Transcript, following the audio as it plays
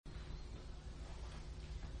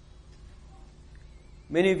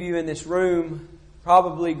Many of you in this room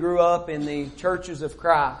probably grew up in the churches of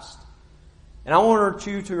Christ. And I want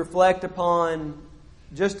you to reflect upon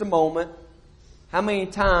just a moment how many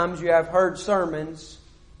times you have heard sermons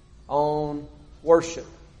on worship.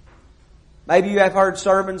 Maybe you have heard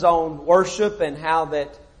sermons on worship and how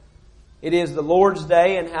that it is the Lord's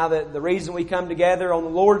Day, and how that the reason we come together on the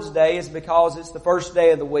Lord's Day is because it's the first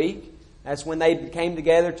day of the week. That's when they came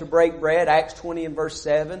together to break bread, Acts 20 and verse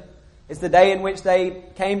 7. It's the day in which they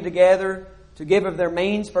came together to give of their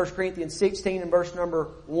means, 1 Corinthians 16 and verse number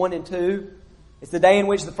 1 and 2. It's the day in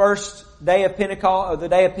which the first day of Pentecost, or the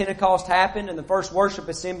day of Pentecost happened, and the first worship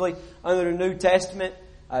assembly under the New Testament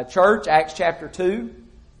church, Acts chapter 2.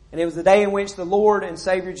 And it was the day in which the Lord and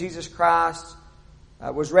Savior Jesus Christ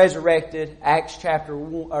was resurrected,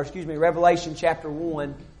 Revelation chapter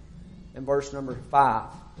 1 and verse number 5.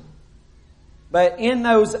 But in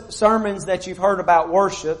those sermons that you've heard about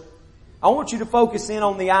worship, I want you to focus in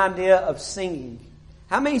on the idea of singing.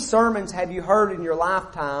 How many sermons have you heard in your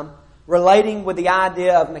lifetime relating with the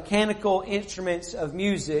idea of mechanical instruments of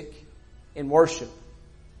music in worship?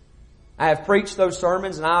 I have preached those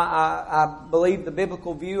sermons, and I believe the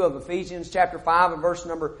biblical view of Ephesians chapter 5 and verse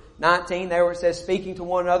number 19, there where it says, speaking to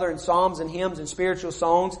one another in psalms and hymns and spiritual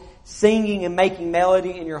songs, singing and making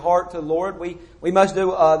melody in your heart to the Lord. We must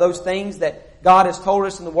do those things that God has told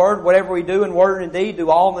us in the Word. Whatever we do in word and deed,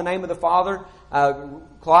 do all in the name of the Father.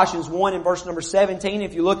 Colossians 1 and verse number 17,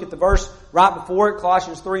 if you look at the verse right before it,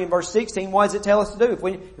 Colossians 3 and verse 16, what does it tell us to do?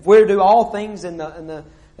 If we're to do all things in the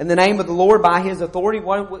name of the Lord by His authority,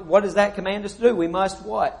 what does that command us to do? We must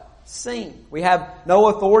what? Sing. We have no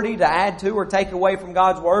authority to add to or take away from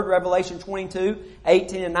God's Word. Revelation 22,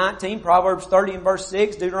 18 and 19, Proverbs 30 and verse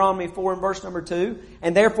 6, Deuteronomy 4 and verse number 2.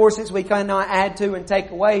 And therefore, since we cannot add to and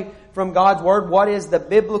take away from God's Word, what is the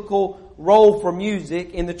biblical role for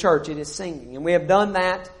music in the church? It is singing. And we have done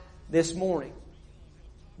that this morning.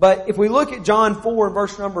 But if we look at John 4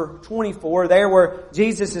 verse number 24, there where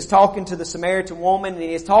Jesus is talking to the Samaritan woman and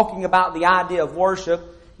He is talking about the idea of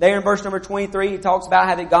worship. There in verse number 23, He talks about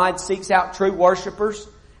how that God seeks out true worshipers.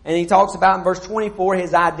 And He talks about in verse 24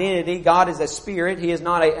 His identity. God is a spirit. He is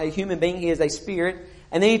not a human being. He is a spirit.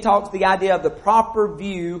 And then He talks the idea of the proper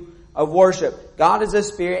view of worship. God is a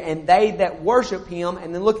spirit, and they that worship Him,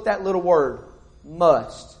 and then look at that little word,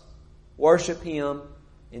 must worship Him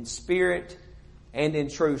in spirit and in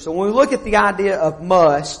truth. So when we look at the idea of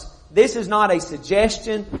must, this is not a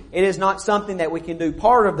suggestion. It is not something that we can do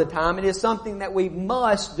part of the time. It is something that we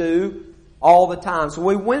must do all the time. So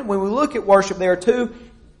when we look at worship, there are two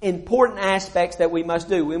important aspects that we must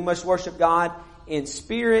do. We must worship God in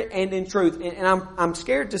spirit and in truth. And I'm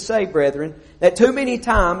scared to say, brethren, that too many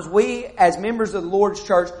times we, as members of the Lord's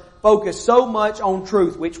church, focus so much on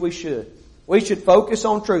truth, which we should. We should focus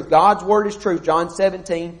on truth. God's Word is truth. John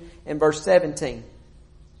 17 and verse 17.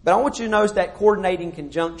 But I want you to notice that coordinating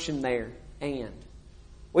conjunction there. And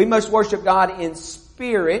we must worship God in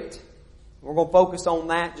spirit. We're going to focus on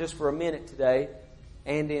that just for a minute today.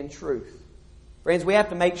 And in truth. Friends, we have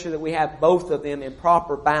to make sure that we have both of them in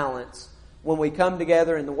proper balance when we come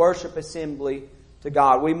together in the worship assembly to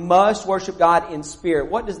God. We must worship God in spirit.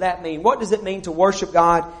 What does that mean? What does it mean to worship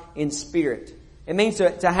God in spirit? It means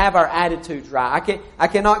to have our attitudes right. I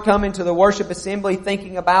cannot come into the worship assembly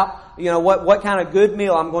thinking about, what kind of good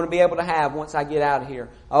meal I'm going to be able to have once I get out of here.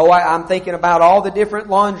 I'm thinking about all the different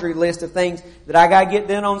laundry list of things that I got to get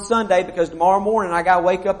done on Sunday because tomorrow morning I got to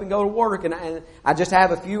wake up and go to work, and I just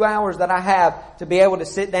have a few hours that I have to be able to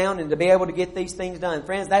sit down and to be able to get these things done.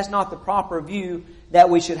 Friends, that's not the proper view that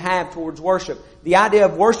we should have towards worship. The idea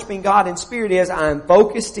of worshiping God in spirit is I am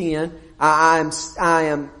focused in, I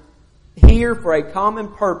am here for a common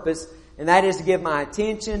purpose, and that is to give my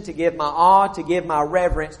attention, to give my awe, to give my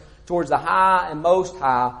reverence towards the high and most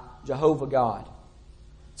high Jehovah God.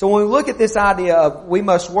 So when we look at this idea of we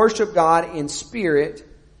must worship God in spirit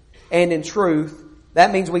and in truth,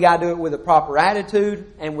 that means we got to do it with a proper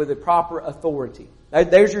attitude and with a proper authority.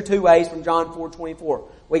 There's your two ways from John 4:24.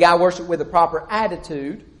 We got to worship with a proper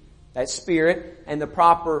attitude, that's spirit, and the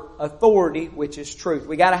proper authority, which is truth.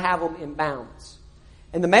 We got to have them in balance.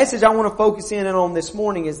 And the message I want to focus in on this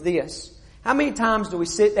morning is this. How many times do we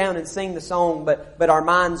sit down and sing the song, but our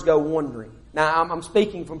minds go wandering? Now, I'm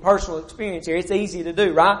speaking from personal experience here. It's easy to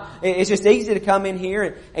do, right? It's just easy to come in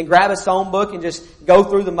here and grab a songbook and just go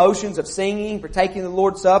through the motions of singing, partaking of the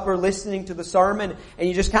Lord's Supper, listening to the sermon, and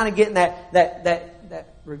you just kind of get in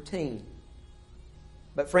that routine.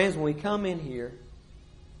 But friends, when we come in here,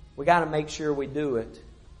 we got to make sure we do it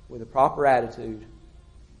with a proper attitude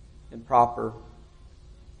and proper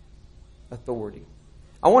authority.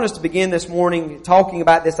 I want us to begin this morning talking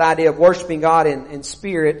about this idea of worshiping God in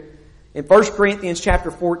spirit in 1 Corinthians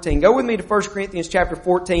chapter 14. Go with me to 1 Corinthians chapter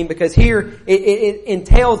 14 because here it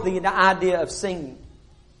entails the idea of singing.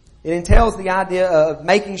 It entails the idea of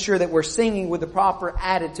making sure that we're singing with the proper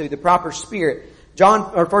attitude, the proper spirit.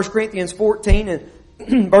 1 Corinthians 14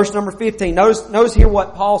 and verse number 15. Notice here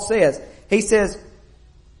what Paul says. He says,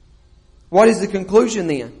 what is the conclusion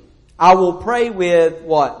then? I will pray with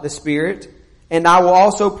what? The Spirit. And I will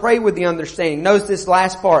also pray with the understanding. Notice this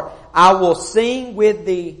last part. I will sing with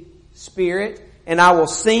the Spirit and I will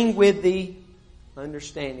sing with the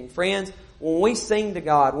understanding. Friends, when we sing to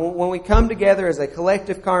God, when we come together as a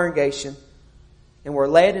collective congregation and we're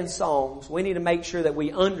led in songs, we need to make sure that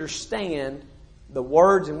we understand the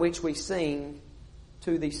words in which we sing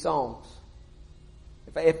to these songs.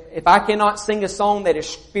 If I cannot sing a song that is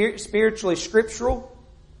spiritually scriptural,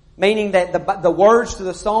 meaning that the words to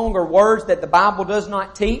the song are words that the Bible does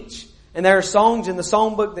not teach, and there are songs in the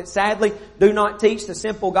songbook that sadly do not teach the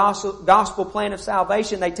simple gospel plan of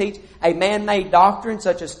salvation. They teach a man-made doctrine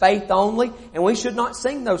such as faith only, and we should not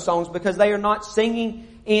sing those songs because they are not singing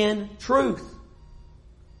in truth.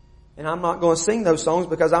 And I'm not going to sing those songs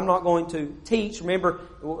because I'm not going to teach. Remember,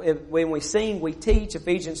 when we sing, we teach,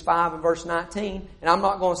 Ephesians 5 and verse 19, and I'm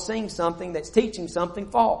not going to sing something that's teaching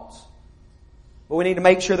something false. But we need to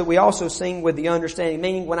make sure that we also sing with the understanding,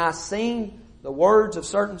 meaning when I sing the words of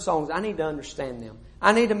certain songs, I need to understand them.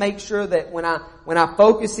 I need to make sure that when I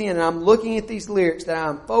focus in and I'm looking at these lyrics, that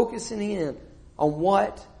I'm focusing in on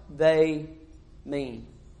what they mean.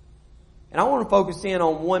 And I want to focus in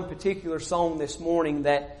on one particular song this morning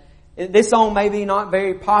that this song may be not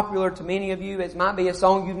very popular to many of you. It might be a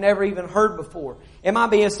song you've never even heard before. It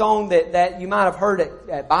might be a song that you might have heard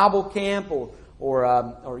at Bible camp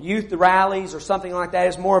or youth rallies or something like that.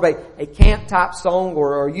 It's more of a camp type song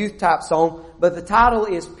or a youth type song. But the title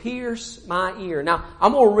is Pierce My Ear. Now,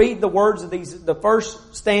 I'm going to read the words of the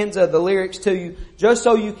first stanza of the lyrics to you just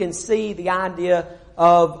so you can see the idea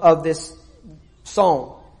of this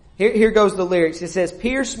song. Here goes the lyrics. It says,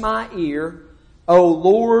 Pierce my ear, O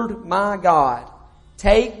Lord my God,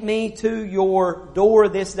 take me to your door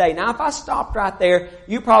this day. Now, if I stopped right there,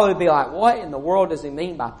 you'd probably be like, what in the world does he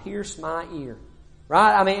mean by pierce my ear?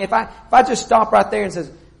 Right? I mean, if I just stop right there and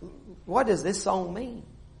says, what does this song mean?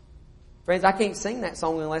 Friends, I can't sing that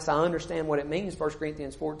song unless I understand what it means, 1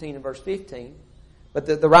 Corinthians 14 and verse 15. But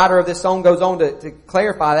the writer of this song goes on to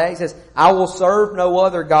clarify that. He says, I will serve no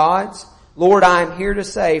other gods. Lord, I am here to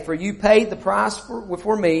say, for you paid the price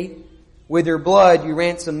for me. With your blood you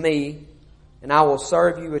ransomed me, and I will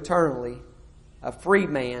serve you eternally. A free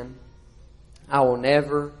man I will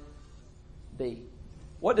never be.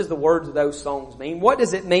 What does the words of those songs mean? What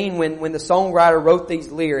does it mean when the songwriter wrote these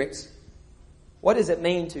lyrics? What does it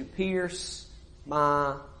mean to pierce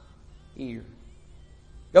my ear?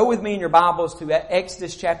 Go with me in your Bibles to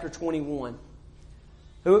Exodus chapter 21.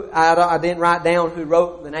 I didn't write down who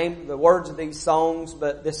wrote the words of these songs,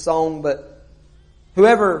 but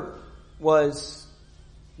whoever was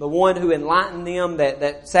the one who enlightened them,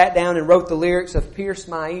 that sat down and wrote the lyrics of Pierce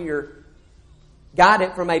My Ear, got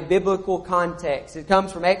it from a biblical context. It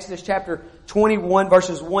comes from Exodus chapter 21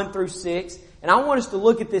 verses 1 through 6. And I want us to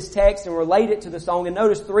look at this text and relate it to the song and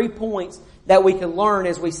notice 3 points that we can learn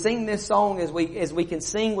as we sing this song, as we can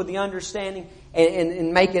sing with the understanding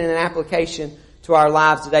and make it an application to our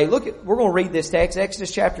lives today. We're going to read this text,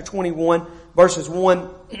 Exodus chapter 21 verses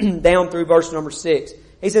 1 down through verse number 6.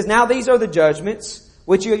 He says, now these are the judgments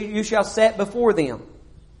which you shall set before them.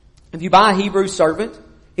 If you buy a Hebrew servant,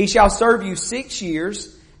 he shall serve you 6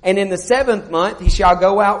 years, and in the 7th month he shall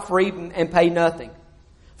go out free and pay nothing.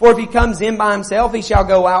 For if he comes in by himself, he shall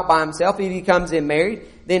go out by himself. If he comes in married,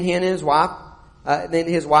 then his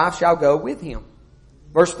wife shall go with him.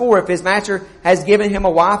 Verse 4, if his master has given him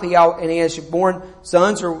a wife, and he has borne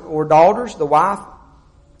sons or daughters, the wife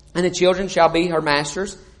and the children shall be her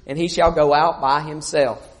master's, and he shall go out by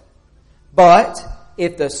himself. But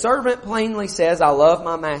if the servant plainly says, I love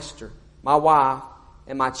my master, my wife,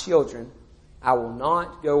 and my children, I will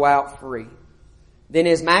not go out free. Then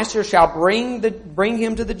his master shall bring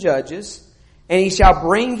him to the judges, and he shall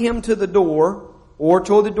bring him to the door, or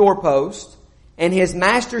to the doorpost, and his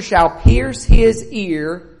master shall pierce his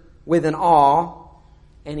ear with an awl,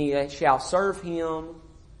 and he shall serve him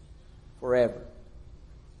forever.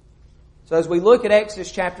 So as we look at Exodus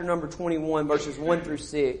chapter number 21, verses 1 through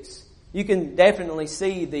 6, you can definitely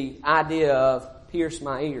see the idea of pierce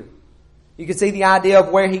my ear. You can see the idea of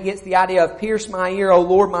where he gets the idea of pierce my ear, O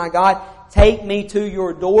Lord my God, take me to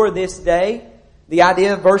your door this day. The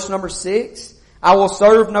idea of verse number 6. I will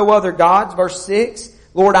serve no other gods, verse 6.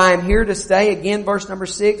 Lord, I am here to stay. Again, verse number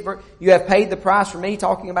 6, you have paid the price for me,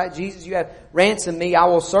 talking about Jesus. You have ransomed me. I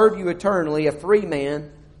will serve you eternally. A free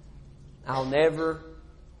man I'll never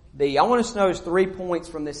be. I want us to notice 3 points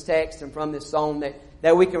from this text and from this song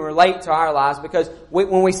that we can relate to our lives, because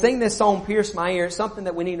when we sing this song, Pierce My Ear, it's something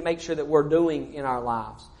that we need to make sure that we're doing in our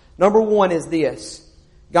lives. Number 1 is this: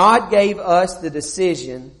 God gave us the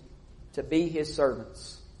decision to be His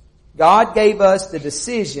servants. God gave us the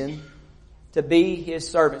decision to be His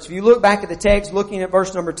servants. If you look back at the text, looking at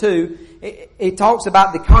verse number 2, it talks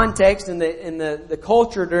about the context and the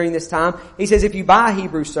culture during this time. He says, if you buy a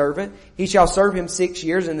Hebrew servant, he shall serve him 6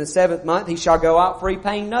 years. In the 7th month, he shall go out free,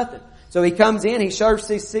 paying nothing. So he comes in, he serves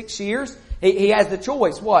these 6 years. He has the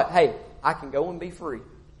choice. What? Hey, I can go and be free.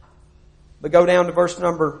 But go down to verse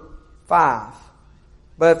number 5.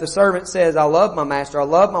 But if the servant says, I love my master, I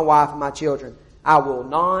love my wife and my children, I will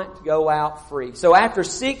not go out free. So after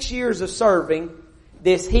 6 years of serving,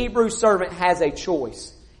 this Hebrew servant has a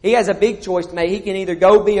choice. He has a big choice to make. He can either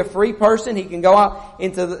go be a free person, he can go out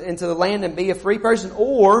into the land and be a free person,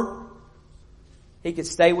 or he could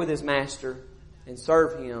stay with his master and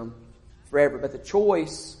serve him forever. But the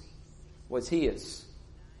choice was his.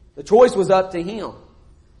 The choice was up to him.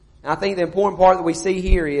 And I think the important part that we see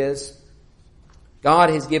here is God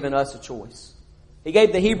has given us a choice. He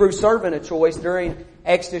gave the Hebrew servant a choice during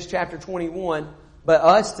Exodus chapter 21, but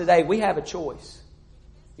us today, we have a choice.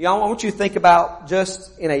 You know, I want you to think about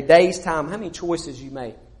just in a day's time, how many choices you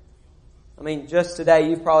make. I mean, just today,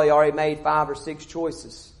 you've probably already made 5 or 6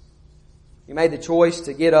 choices. You made the choice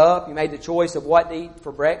to get up. You made the choice of what to eat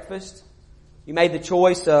for breakfast. You made the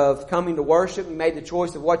choice of coming to worship. You made the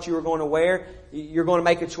choice of what you were going to wear. You're going to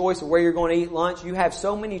make a choice of where you're going to eat lunch. You have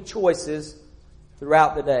so many choices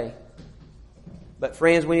throughout the day. But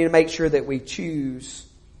friends, we need to make sure that we choose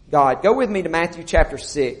God. Go with me to Matthew chapter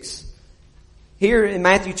 6. Here in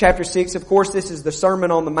Matthew chapter 6, of course, this is the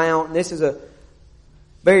Sermon on the Mount. And this is a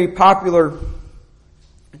very popular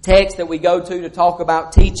text that we go to talk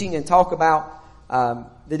about teaching and talk about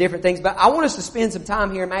the different things. But I want us to spend some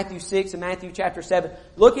time here in Matthew 6 and Matthew chapter 7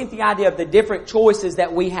 looking at the idea of the different choices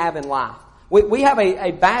that we have in life. We have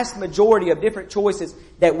a vast majority of different choices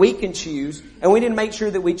that we can choose, and we need to make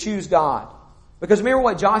sure that we choose God. Because remember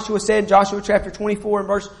what Joshua said in Joshua chapter 24 and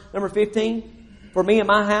verse number 15? For me and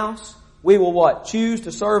my house, we will what? Choose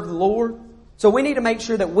to serve the Lord. So we need to make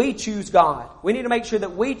sure that we choose God. We need to make sure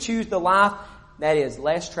that we choose the life that is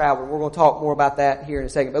less traveled. We're going to talk more about that here in a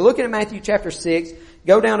second. But looking at Matthew chapter 6,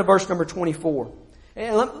 go down to verse number 24.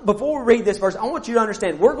 And before we read this verse, I want you to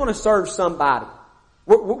understand, we're going to serve somebody.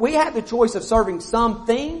 We have the choice of serving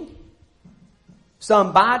something,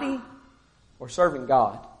 somebody, or serving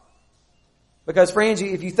God. Because friends,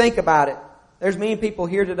 if you think about it, there's many people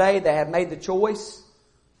here today that have made the choice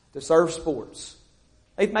to serve sports.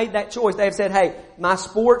 They've made that choice. They've said, hey, my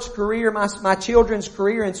sports career, my children's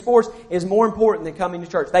career in sports is more important than coming to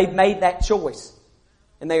church. They've made that choice.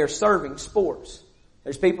 And they are serving sports.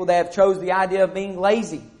 There's people that have chose the idea of being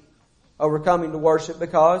lazy over coming to worship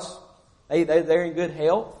because they're in good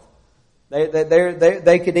health.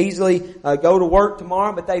 They could easily go to work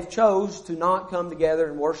tomorrow, but they've chose to not come together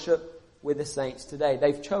and worship with the saints today.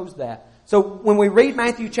 They've chose that. So when we read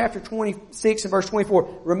Matthew chapter 26 and verse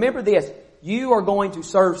 24, remember this. You are going to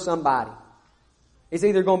serve somebody. It's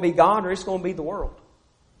either going to be God or it's going to be the world.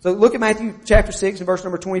 So look at Matthew chapter 6 and verse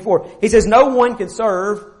number 24. He says, no one can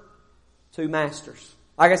serve 2 masters.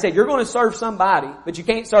 Like I said, you're going to serve somebody, but you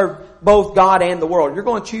can't serve both God and the world. You're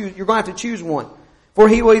going to have to choose one. For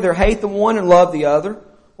he will either hate the one and love the other,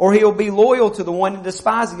 or he'll be loyal to the one and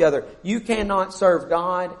despise the other. You cannot serve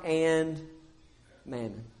God and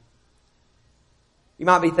mammon. You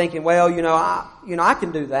might be thinking, well, I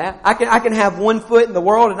can do that. I can have one foot in the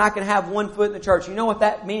world and I can have one foot in the church. You know what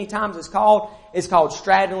that many times is called? It's called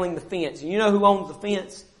straddling the fence. And you know who owns the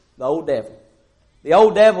fence? The old devil. The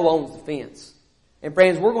old devil owns the fence. And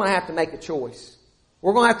friends, we're going to have to make a choice.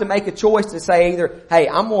 We're going to have to make a choice to say either, hey,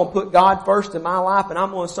 I'm going to put God first in my life and I'm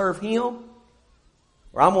going to serve Him,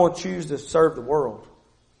 or I'm going to choose to serve the world.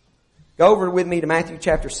 Go over with me to Matthew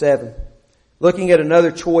chapter 7. Looking at another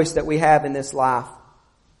choice that we have in this life.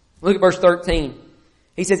 Look at verse 13.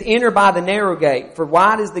 He says, enter by the narrow gate, for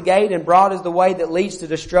wide is the gate and broad is the way that leads to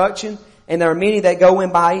destruction, and there are many that go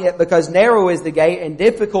in by it, because narrow is the gate and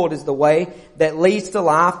difficult is the way that leads to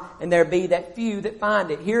life, and there be that few that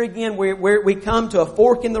find it. Here again, we come to a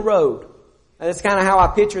fork in the road. And that's kind of how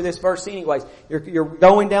I picture this verse anyways. You're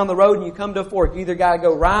going down the road and you come to a fork. You either got to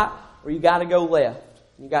go right or you got to go left.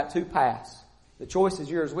 You got 2 paths. The choice is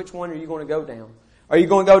yours. Which one are you going to go down? Are you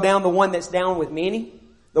going to go down the one that's down with many?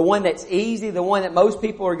 The one that's easy, the one that most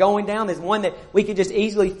people are going down, is one that we can just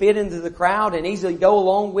easily fit into the crowd and easily go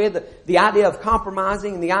along with. The idea of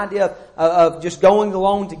compromising and the idea of just going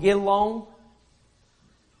along to get along.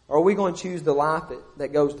 Or are we going to choose the life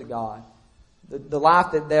that goes to God? The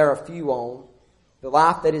life that there are few on. The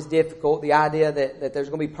life that is difficult. The idea that there's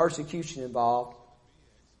going to be persecution involved.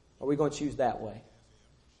 Are we going to choose that way?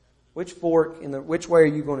 Which which way are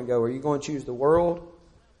you going to go? Are you going to choose the world?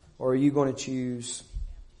 Or are you going to choose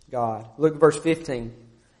God? Look at verse 15.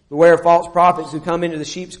 Beware of false prophets who come into the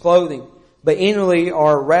sheep's clothing, but inwardly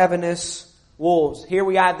are ravenous wolves. Here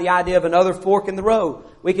we have the idea of another fork in the road.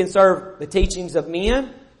 We can serve the teachings of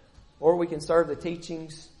men, or we can serve the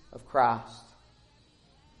teachings of Christ.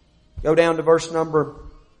 Go down to verse number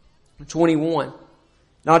 21.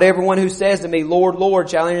 Not everyone who says to me, Lord,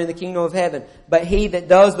 Lord, shall enter the kingdom of heaven, but he that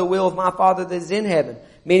does the will of my Father that is in heaven.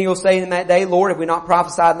 Many will say in that day, Lord, have we not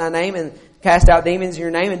prophesied in thy name and cast out demons in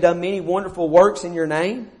your name and done many wonderful works in your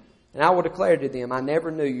name? And I will declare to them, I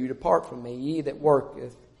never knew you. Depart from me, ye that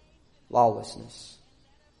worketh lawlessness.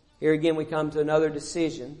 Here again we come to another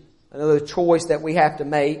decision, another choice that we have to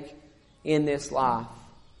make in this life.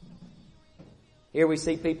 Here we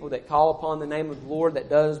see people that call upon the name of the Lord, that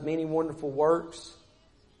does many wonderful works.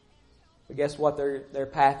 But guess what their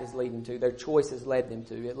path is leading to? Their choice has led them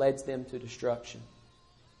to. It leads them to destruction.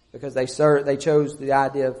 Because they chose the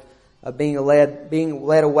idea of being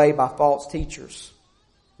led away by false teachers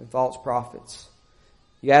and false prophets.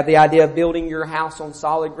 You have the idea of building your house on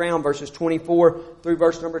solid ground, verses 24 through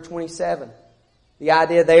verse number 27. The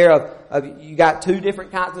idea there of you got two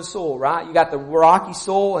different kinds of soil, right? You got the rocky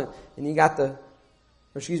soil and you got the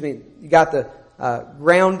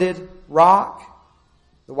grounded rock.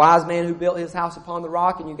 The wise man who built his house upon the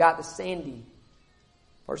rock, and you got the sandy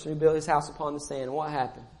person who built his house upon the sand. And what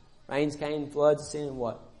happened? Rains came, floods, sin, and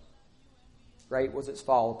what? Great was its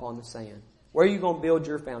fall upon the sand. Where are you going to build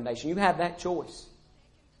your foundation? You have that choice.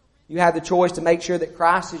 You have the choice to make sure that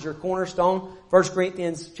Christ is your cornerstone. 1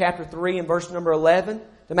 Corinthians chapter 3 and verse number 11.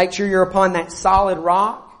 To make sure you're upon that solid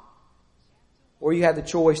rock. Or you have the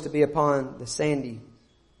choice to be upon the sandy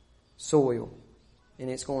soil. And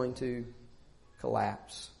it's going to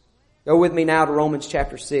collapse. Go with me now to Romans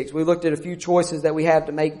chapter 6. We looked at a few choices that we have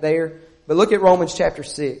to make there. But look at Romans chapter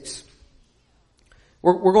 6.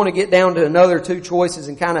 We're going to get down to another two choices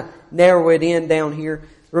and kind of narrow it in down here.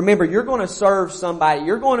 Remember, you're going to serve somebody.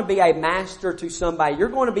 You're going to be a master to somebody. You're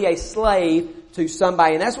going to be a slave to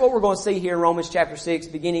somebody. And that's what we're going to see here in Romans chapter 6,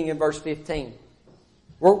 beginning in verse 15.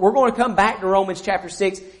 We're going to come back to Romans chapter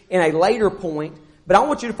 6 in a later point. But I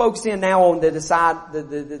want you to focus in now on the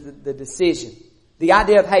decision. The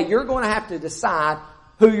idea of, hey, you're going to have to decide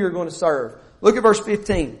who you're going to serve. Look at verse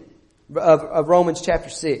 15 of Romans chapter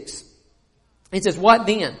 6. It says, what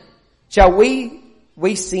then? Shall we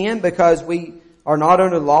sin because we are not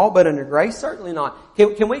under law but under grace? Certainly not.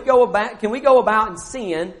 Can we go about and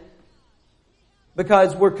sin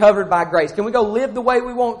because we're covered by grace? Can we go live the way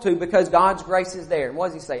we want to because God's grace is there? And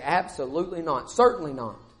what does he say? Absolutely not. Certainly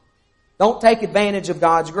not. Don't take advantage of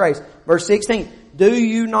God's grace. Verse 16. Do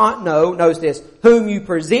you not know, notice this, whom you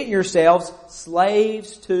present yourselves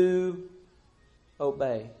slaves to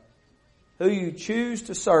obey? Who you choose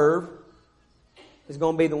to serve is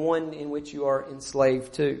going to be the one in which you are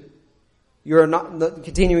enslaved to. You are not,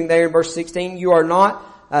 continuing there in verse 16, you are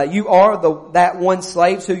that one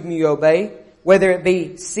slave whom you obey, whether it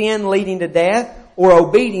be sin leading to death or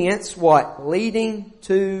obedience, what? Leading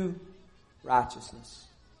to righteousness.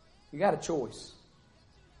 You got a choice.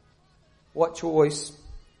 What choice,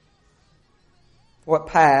 what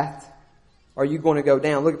path are you going to go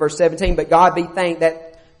down? Look at verse 17. But God be thanked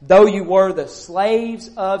that though you were the slaves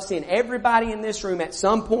of sin, everybody in this room at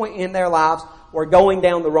some point in their lives were going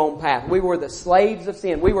down the wrong path. We were the slaves of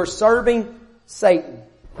sin. We were serving Satan.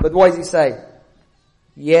 But what does he say?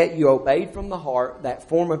 Yet you obeyed from the heart that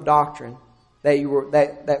form of doctrine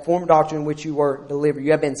that form of doctrine in which you were delivered.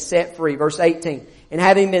 You have been set free. Verse 18. And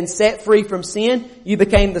having been set free from sin, you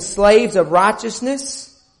became the slaves of righteousness.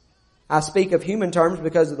 I speak of human terms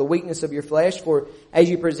because of the weakness of your flesh. For as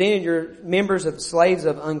you presented your members of slaves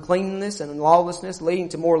of uncleanness and lawlessness, leading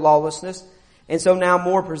to more lawlessness, and so now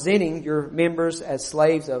more presenting your members as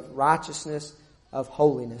slaves of righteousness, of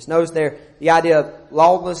holiness. Notice there the idea of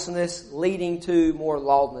lawlessness leading to more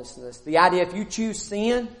lawlessness. The idea if you choose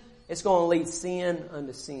sin, it's going to lead sin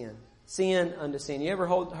unto sin. Sin unto sin. You ever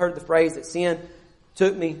heard the phrase that sin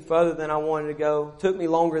took me further than I wanted to go, took me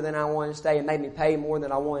longer than I wanted to stay, and made me pay more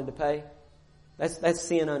than I wanted to pay? That's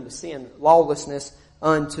sin unto sin. Lawlessness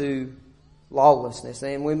unto lawlessness.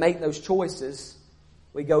 And when we make those choices,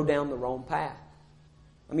 we go down the wrong path.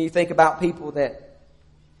 I mean, you think about people that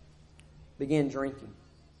begin drinking.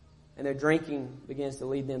 And their drinking begins to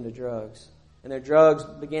lead them to drugs. And their drugs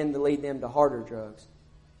begin to lead them to harder drugs.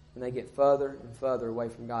 And they get further and further away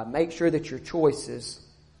from God. Make sure that your choices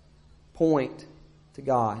point to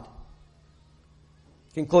God.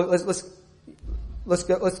 Conclude.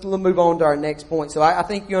 Let's move on to our next point. So I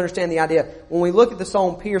think you understand the idea. When we look at the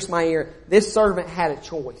song "Pierce My Ear," this servant had a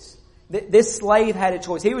choice. This slave had a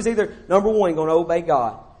choice. He was either, number one, going to obey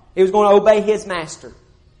God. He was going to obey his master.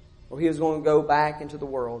 Or he was going to go back into the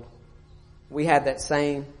world. We have that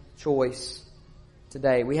same choice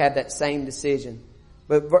today. We have that same decision.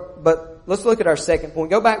 But let's look at our second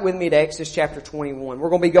point. Go back with me to Exodus chapter 21. We're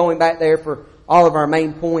going to be going back there for all of our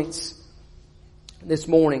main points this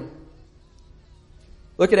morning.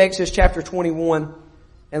 Look at Exodus chapter 21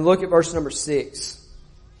 and look at verse number 6.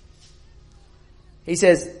 He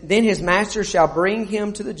says, "Then his master shall bring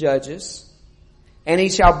him to the judges, and he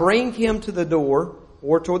shall bring him to the door,"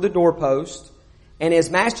 or toward the doorpost, "and his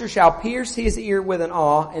master shall pierce his ear with an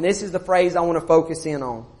awl," and this is the phrase I want to focus in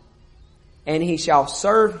on, "and he shall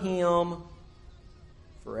serve him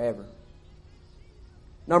forever."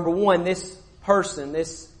 Number one, this person,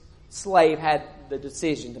 this slave, had the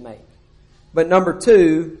decision to make. But number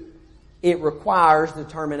two, it requires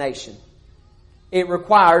determination. It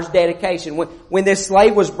requires dedication. When this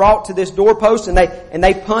slave was brought to this doorpost and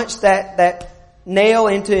they punched that nail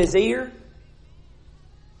into his ear,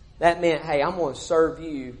 that meant, hey, I'm going to serve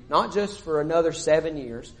you, not just for another 7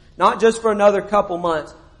 years, not just for another couple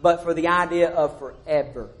months, but for the idea of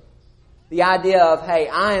forever. The idea of, hey,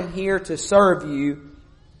 I am here to serve you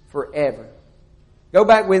forever. Go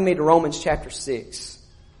back with me to Romans chapter 6.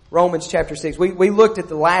 Romans chapter 6. We looked at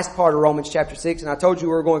the last part of Romans chapter 6, and I told you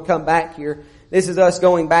we were going to come back here. This is us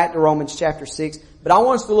going back to Romans chapter 6. But I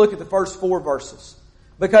want us to look at the first 4 verses.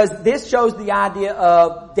 Because this shows the idea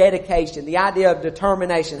of dedication, the idea of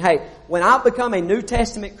determination. Hey, when I become a New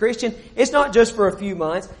Testament Christian, it's not just for a few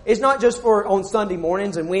months. It's not just for on Sunday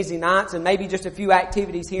mornings and Wednesday nights and maybe just a few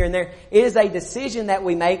activities here and there. It is a decision that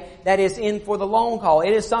we make that is in for the long haul.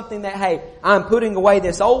 It is something that, hey, I'm putting away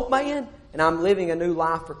this old man and I'm living a new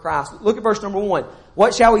life for Christ. Look at verse number 1.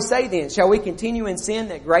 What shall we say then? Shall we continue in sin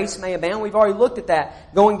that grace may abound? We've already looked at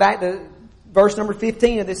that. Going back to verse number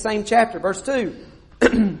 15 of this same chapter, verse 2.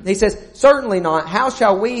 He says, "Certainly not. How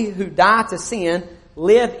shall we who die to sin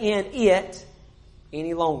live in it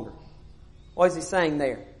any longer?" What is he saying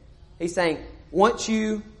there? He's saying, once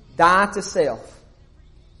you die to self,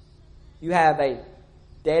 you have a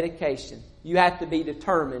dedication. You have to be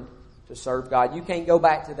determined to serve God. You can't go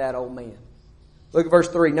back to that old man. Look at verse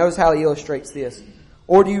 3. Notice how he illustrates this.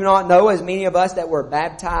 "Or do you not know, as many of us that were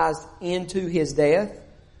baptized into his death,"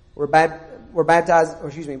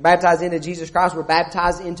 baptized into Jesus Christ, we're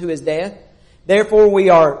baptized into his death. "Therefore we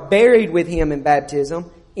are buried with him in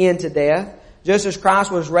baptism into death, just as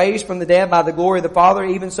Christ was raised from the dead by the glory of the Father,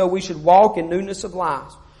 even so we should walk in newness of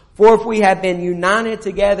life. For if we have been united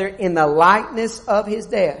together in the likeness of his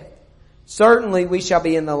death, certainly we shall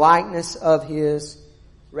be in the likeness of his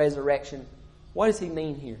resurrection." What does he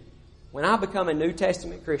mean here? When I become a New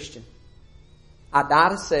Testament Christian, I die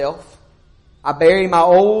to self, I bury my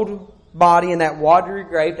old body in that watery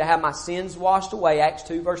grave to have my sins washed away, Acts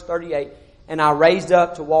 2 verse 38, and I raised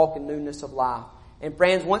up to walk in newness of life. And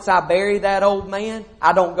friends, once I bury that old man,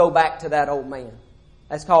 I don't go back to that old man.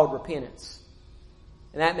 That's called repentance.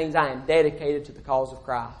 And that means I am dedicated to the cause of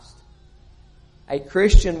Christ. A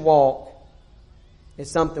Christian walk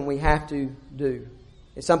is something we have to do.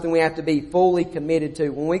 It's something we have to be fully committed to.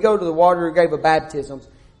 When we go to the watery grave of baptisms,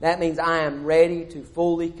 that means I am ready to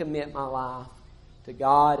fully commit my life to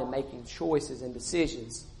God and making choices and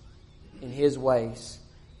decisions in his ways.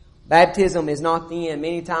 Baptism is not the end.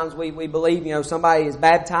 Many times we believe, somebody is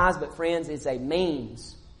baptized, but friends, it's a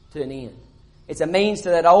means to an end. It's a means to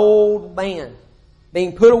that old man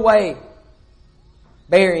being put away,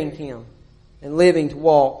 burying him, and living to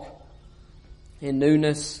walk in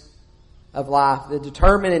newness of life. The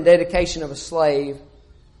determined and dedication of a slave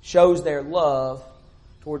shows their love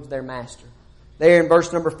towards their master. There in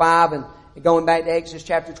verse number 5 and going back to Exodus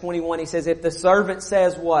chapter 21, he says, if the servant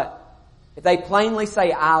says what? If they plainly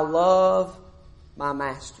say, I love my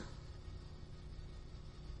master.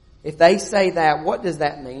 If they say that, what does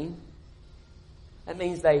that mean? That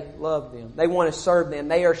means they love them. They want to serve them.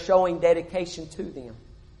 They are showing dedication to them.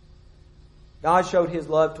 God showed His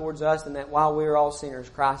love towards us, and that while we were all sinners,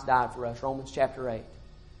 Christ died for us. Romans chapter 8.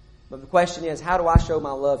 But the question is, how do I show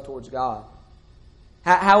my love towards God?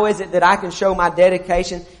 How is it that I can show my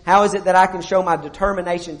dedication? How is it that I can show my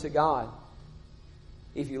determination to God?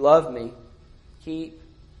 If you love me, keep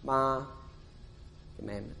my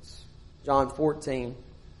commandments. John 14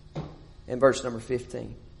 in verse number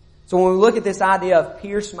 15. So when we look at this idea of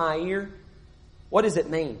pierce my ear, what does it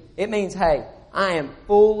mean? It means, hey, I am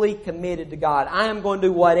fully committed to God. I am going to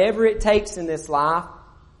do whatever it takes in this life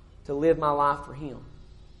to live my life for Him.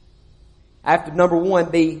 I have to, number one,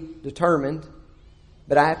 be determined,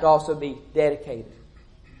 but I have to also be dedicated.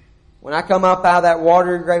 When I come up out of that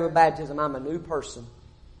watery grave of baptism, I'm a new person.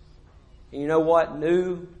 And you know what?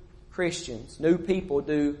 New Christians, new people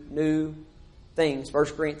do new things. 1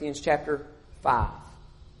 Corinthians chapter 5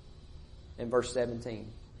 and verse 17.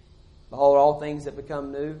 Behold, all things that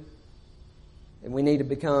become new, and we need to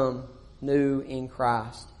become new in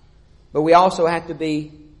Christ. But we also have to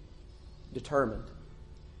be determined.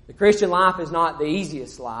 The Christian life is not the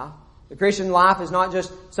easiest life. The Christian life is not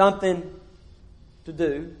just something to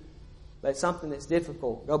do, but it's something that's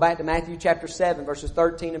difficult. Go back to Matthew chapter 7, verses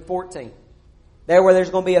 13 and 14. There where there's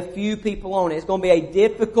going to be a few people on it. It's going to be a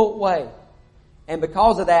difficult way. And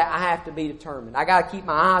because of that, I have to be determined. I got to keep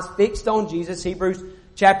my eyes fixed on Jesus. Hebrews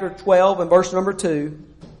chapter 12 and verse number 2.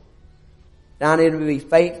 Now I need to be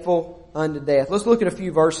faithful unto death. Let's look at a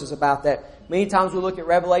few verses about that. Many times we look at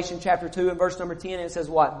Revelation chapter 2 and verse number 10 and it says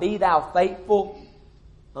what? Be thou faithful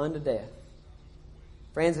unto death.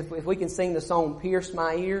 Friends, if we can sing the song Pierce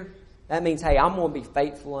My Ear, that means, hey, I'm going to be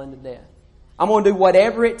faithful unto death. I'm going to do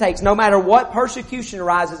whatever it takes, no matter what persecution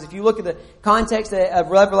arises. If you look at the context of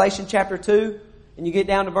Revelation chapter 2 and you get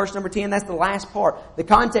down to verse number 10, that's the last part. The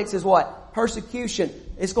context is what? Persecution.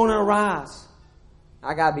 It's going to arise.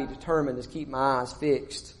 I got to be determined to keep my eyes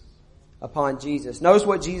fixed upon Jesus. Notice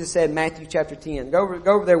what Jesus said in Matthew chapter 10. Go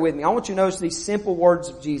over there with me. I want you to notice these simple words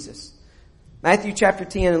of Jesus. Matthew chapter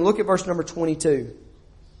 10 and look at verse number 22.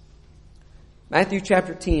 Matthew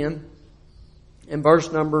chapter 10 and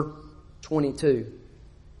verse number 22.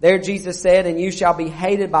 There Jesus said, and you shall be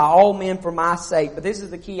hated by all men for my sake. But this is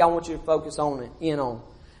the key I want you to focus on.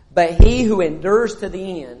 But he who endures to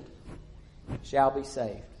the end shall be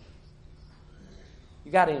saved.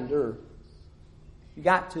 You got to endure. You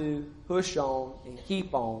got to push on and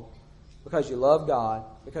keep on because you love God,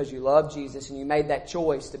 because you love Jesus, and you made that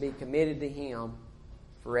choice to be committed to Him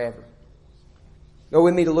forever. Go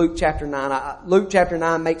with me to Luke chapter 9. Luke chapter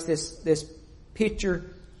 9 makes this picture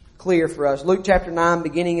clear for us. Luke chapter 9,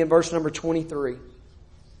 beginning in verse number 23.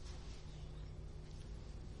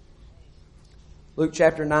 Luke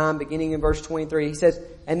chapter 9, beginning in verse 23. He says,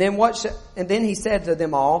 and then he said to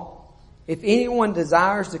them all, if anyone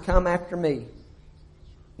desires to come after me.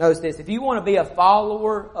 Notice this. If you want to be a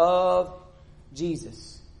follower of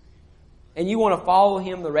Jesus and you want to follow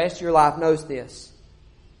Him the rest of your life, notice this.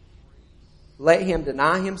 Let him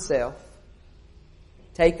deny himself,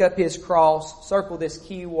 take up his cross, circle this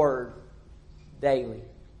key word, daily,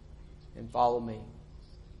 and follow me.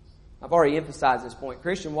 I've already emphasized this point.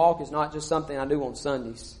 Christian walk is not just something I do on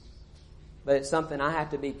Sundays, but it's something I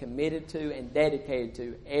have to be committed to and dedicated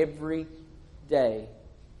to every day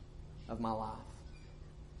of my life.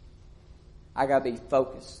 I got to be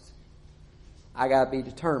focused. I got to be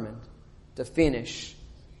determined to finish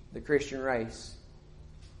the Christian race.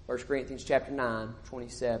 1 Corinthians chapter 9,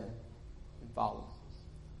 27 and follow.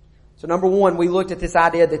 So number one, we looked at this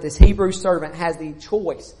idea that this Hebrew servant has the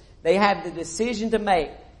choice. They have the decision to make.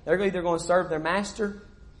 They're either going to serve their master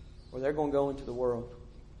or they're going to go into the world.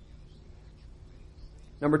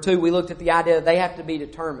 Number two, we looked at the idea that they have to be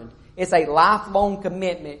determined. It's a lifelong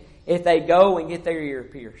commitment if they go and get their ear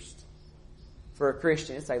pierced. For a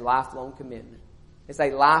Christian, it's a lifelong commitment. It's a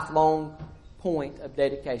lifelong point of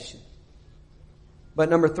dedication. But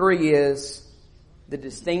number three is the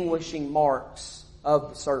distinguishing marks of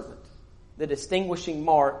the servant. The distinguishing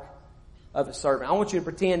mark of the servant. I want you to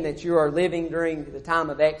pretend that you are living during the time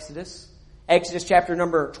of Exodus. Exodus chapter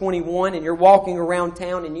number 21, and you're walking around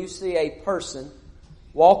town and you see a person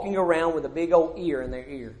walking around with a big old ear in their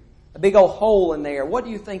ear. A big old hole in there. What do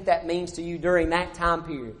you think that means to you during that time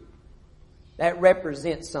period? That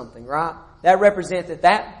represents something, right? That represents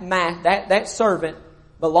that servant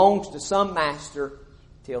belongs to some master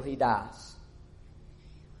till he dies.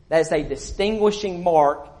 That is a distinguishing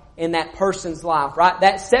mark in that person's life, right?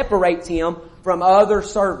 That separates him from other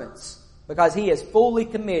servants because he is fully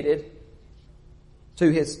committed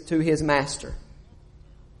to his master.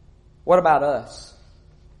 What about us?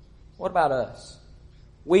 What about us?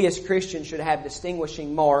 We as Christians should have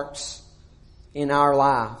distinguishing marks in our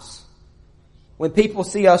lives. When people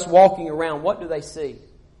see us walking around, what do they see?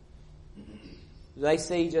 Do they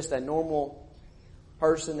see just a normal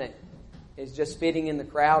person that is just fitting in the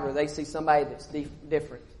crowd, or do they see somebody that's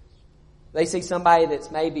different? They see somebody that's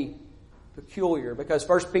maybe peculiar. Because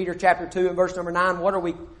 1 Peter chapter 2 and verse number 9, what are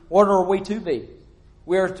we to be?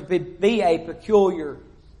 We are to be a peculiar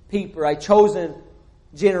people, a chosen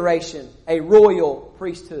generation, a royal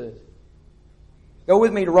priesthood. Go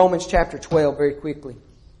with me to Romans chapter 12 very quickly.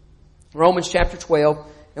 Romans chapter 12,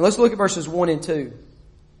 and let's look at verses 1 and 2.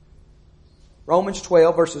 Romans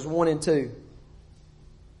 12, verses 1 and 2.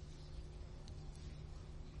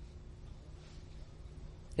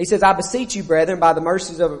 He says, I beseech you, brethren, by the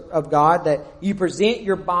mercies of God, that you present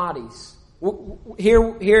your bodies.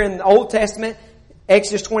 Here in the Old Testament,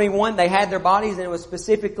 Exodus 21, they had their bodies, and it was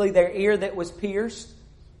specifically their ear that was pierced.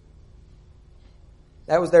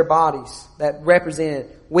 That was their bodies that represented.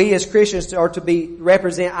 We as Christians are to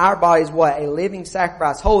represent our bodies what? A living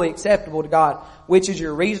sacrifice, holy, acceptable to God, which is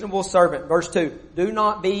your reasonable servant. Verse 2, do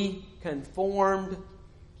not be conformed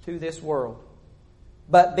to this world,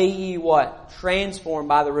 but be ye what? Transformed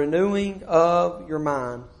by the renewing of your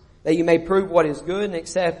mind, that you may prove what is good and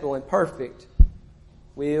acceptable and perfect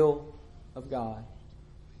will of God.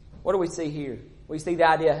 What do we see here? We see the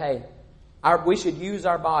idea, hey, we should use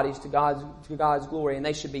our bodies to God's glory, and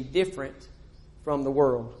they should be different from the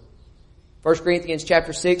world. 1 Corinthians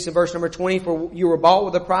chapter 6 and verse number 20, for you were bought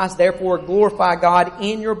with a price, therefore glorify God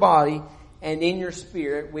in your body and in your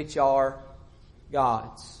spirit, which are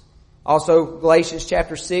God's. Also, Galatians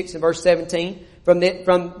chapter 6 and verse 17, from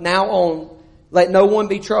now on, let no one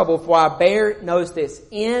be troubled, for I bear, notice this,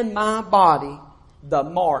 in my body the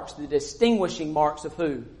marks, the distinguishing marks of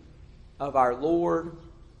who? Of our Lord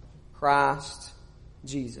Christ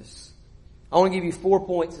Jesus. I want to give you 4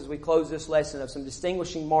 points as we close this lesson of some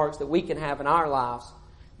distinguishing marks that we can have in our lives,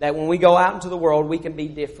 that when we go out into the world, we can be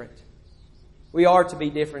different. We are to be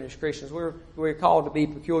different as Christians. We're called to be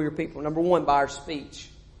peculiar people. Number one, by our speech.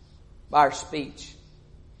 By our speech.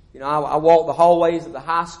 You know, I walk the hallways of the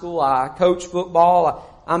high school. I coach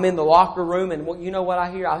football. I'm in the locker room, and you know what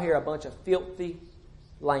I hear? I hear a bunch of filthy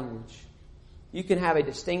language. You can have a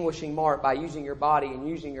distinguishing mark by using your body and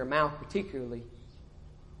using your mouth particularly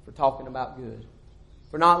for talking about good.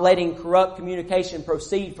 For not letting corrupt communication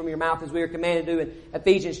proceed from your mouth as we are commanded to do in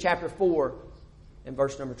Ephesians chapter 4 and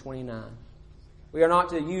verse number 29. We are not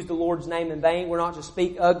to use the Lord's name in vain. We're not to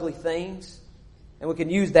speak ugly things. And we can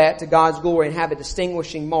use that to God's glory and have a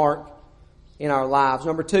distinguishing mark in our lives.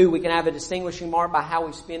 Number two, we can have a distinguishing mark by how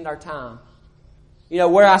we spend our time. You know,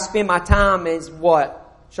 where I spend my time is what?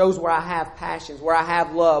 Shows where I have passions, where I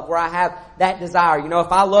have love, where I have that desire. You know,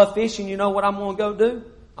 if I love fishing, you know what I'm going to go do?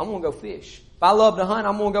 I'm going to go fish. If I love to hunt,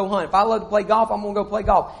 I'm going to go hunt. If I love to play golf, I'm going to go play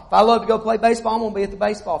golf. If I love to go play baseball, I'm going to be at the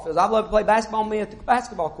baseball fields. If I love to play basketball, I'm going to be at the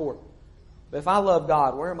basketball court. But if I love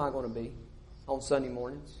God, where am I going to be on Sunday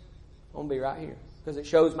mornings? I'm going to be right here because it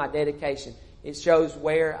shows my dedication. It shows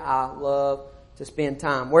where I love to spend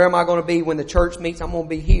time. Where am I going to be when the church meets? I'm going to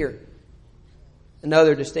be here.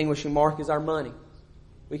 Another distinguishing mark is our money.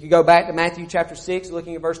 We could go back to Matthew chapter 6,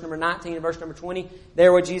 looking at verse number 19 and verse number 20.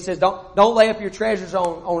 There where Jesus says, don't lay up your treasures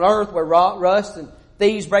on earth where rust and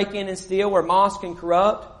thieves break in and steal, where moths can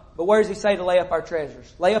corrupt. But where does he say to lay up our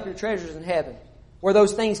treasures? Lay up your treasures in heaven, where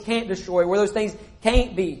those things can't destroy, where those things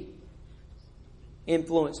can't be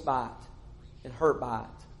influenced by it and hurt by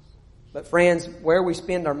it. But friends, where we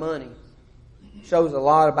spend our money shows a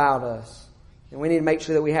lot about us. And we need to make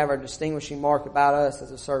sure that we have our distinguishing mark about us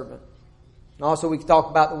as a servant. And also we can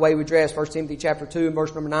talk about the way we dress. 1 Timothy chapter 2 and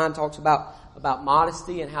verse number 9 talks about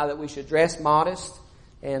modesty and how that we should dress modest.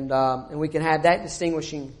 And we can have that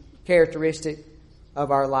distinguishing characteristic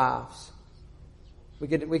of our lives. We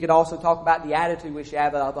could also talk about the attitude we should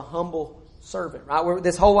have of a humble servant, right?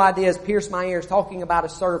 This whole idea is pierce my ears, talking about a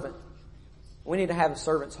servant. We need to have a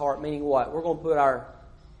servant's heart, meaning what? We're going to put our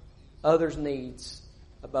others' needs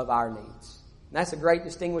above our needs. And that's a great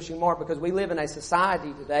distinguishing mark because we live in a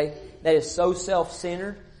society today that is so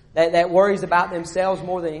self-centered, that worries about themselves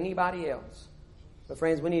more than anybody else. But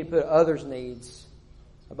friends, we need to put others' needs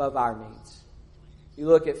above our needs. You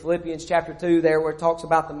look at Philippians chapter 2 there where it talks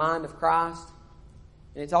about the mind of Christ.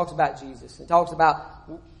 And it talks about Jesus. It talks about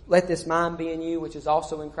let this mind be in you which is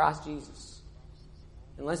also in Christ Jesus.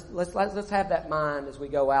 And let's have that mind as we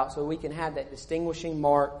go out so we can have that distinguishing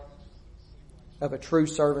mark of a true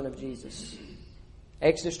servant of Jesus.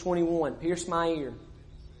 Exodus 21, pierce my ear.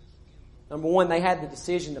 Number one, they had the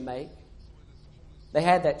decision to make. They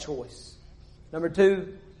had that choice. Number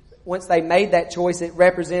two, once they made that choice, it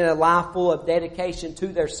represented a life full of dedication to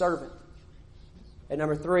their servant. And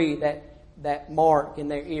number three, that mark in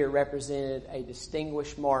their ear represented a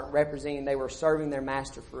distinguished mark, representing they were serving their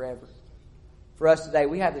master forever. For us today,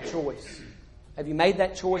 we have the choice. Have you made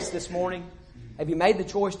that choice this morning? Have you made the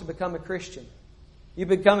choice to become a Christian? You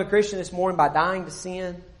become a Christian this morning by dying to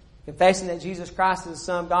sin, confessing that Jesus Christ is the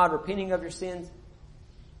Son of God, repenting of your sins,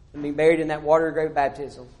 and being buried in that water grave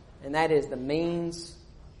baptism. And that is the means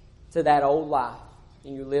to that old life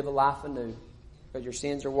and you live a life anew because your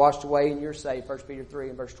sins are washed away and you're saved. 1 Peter 3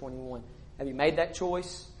 and verse 21. Have you made that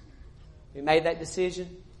choice? Have you made that decision?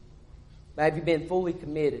 Have you been fully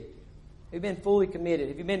committed? Have you been fully committed?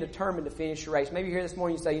 Have you been determined to finish your race? Maybe you're here this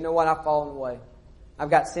morning and you say, you know what, I've fallen away. I've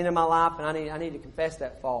got sin in my life and I need to confess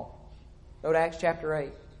that fall. Go to Acts chapter 8.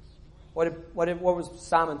 What was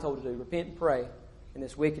Simon told to do? Repent and pray, and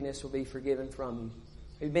this wickedness will be forgiven from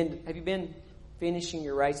you. Have you been finishing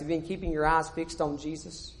your race? Have you been keeping your eyes fixed on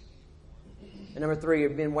Jesus? And number 3,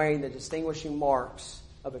 have you been wearing the distinguishing marks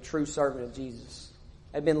of a true servant of Jesus?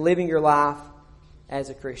 Have you been living your life as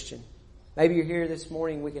a Christian? Maybe you're here this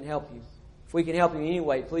morning, we can help you. If we can help you in any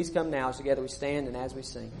way, please come now as together we stand and as we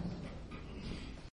sing.